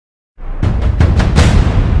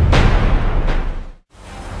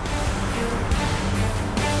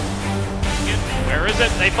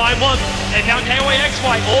They find one. They found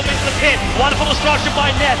KOAXY. Orb into the pit. Wonderful destruction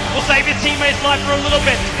by Net. Will save his teammate's life for a little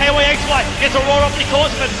bit. KOAXY gets a roar off the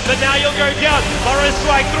courseman, but now you'll go down. Burrow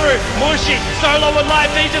strike through. Mushy, solo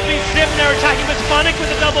alive. They just been snipped. They're attacking the Spunic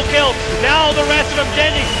with a double kill. Now the rest of them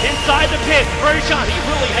Dendy inside the pit. Roshan, he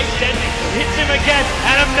really hates Dendy. Hits him again.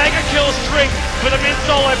 And a mega kill streak for the mid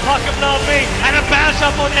solo puck of Navi. And a bash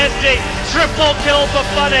up on SD. Triple kill for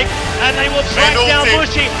Funnick. And they will track down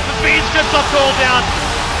Mushy. The speed strips off cooldown.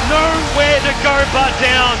 Nowhere to go but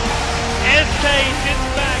down. SK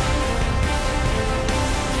sits back.